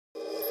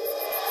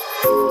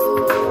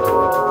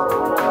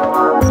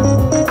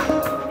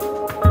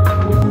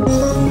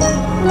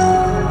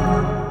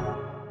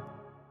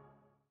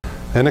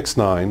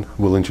NX9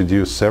 will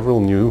introduce several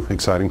new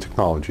exciting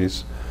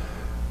technologies.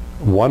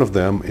 One of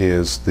them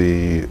is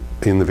the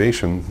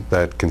innovation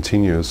that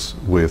continues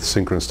with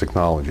Synchronous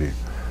Technology.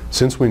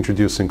 Since we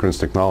introduced Synchronous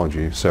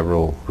Technology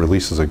several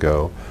releases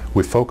ago,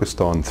 we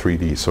focused on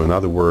 3D. So in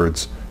other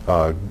words,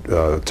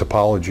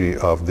 topology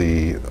of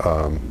the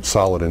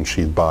solid and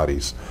sheet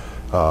bodies.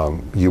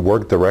 You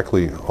work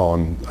directly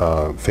on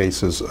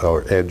faces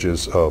or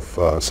edges of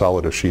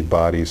solid or sheet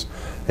bodies,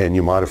 and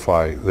you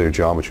modify their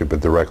geometry by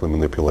directly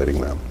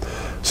manipulating them.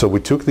 So we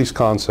took these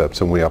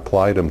concepts and we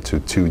applied them to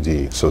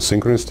 2D. So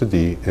Synchronous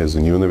 2D is a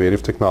new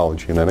innovative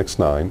technology in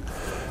NX9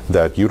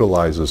 that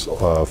utilizes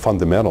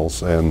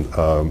fundamentals and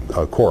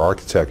core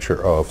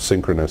architecture of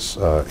Synchronous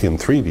in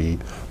 3D,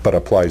 but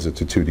applies it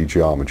to 2D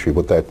geometry.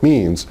 What that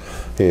means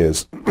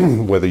is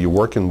whether you're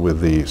working with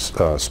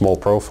the small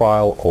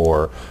profile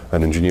or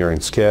an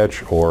engineering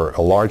sketch or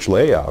a large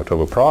layout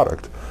of a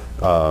product,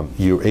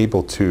 you're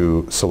able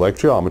to select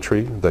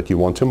geometry that you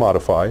want to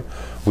modify.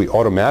 We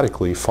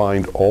automatically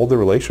find all the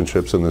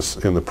relationships in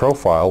the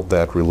profile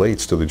that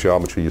relates to the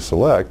geometry you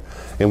select,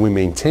 and we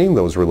maintain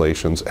those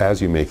relations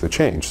as you make the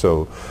change.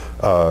 So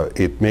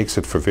it makes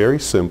it for very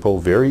simple,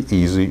 very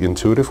easy,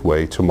 intuitive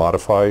way to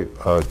modify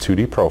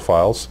 2D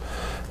profiles.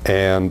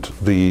 And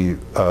the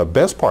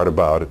best part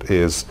about it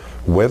is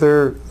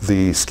whether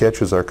the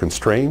sketches are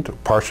constrained,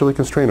 partially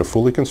constrained, or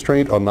fully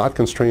constrained, or not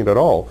constrained at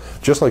all.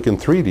 Just like in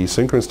 3D,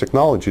 Synchronous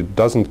Technology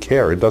doesn't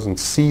care. It doesn't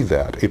see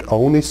that. It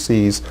only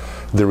sees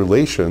the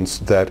relations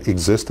that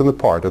exist in the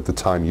part at the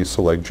time you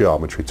select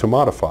geometry to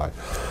modify.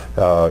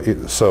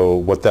 So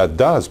what that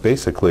does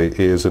basically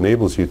is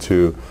enables you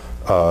to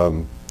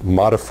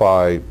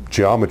modify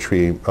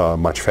geometry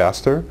much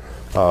faster,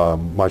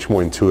 much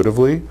more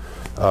intuitively.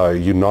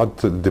 You're not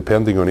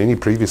depending on any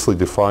previously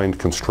defined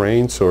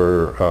constraints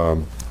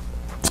or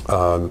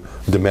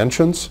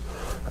dimensions,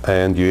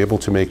 and you're able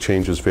to make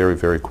changes very,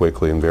 very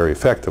quickly and very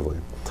effectively.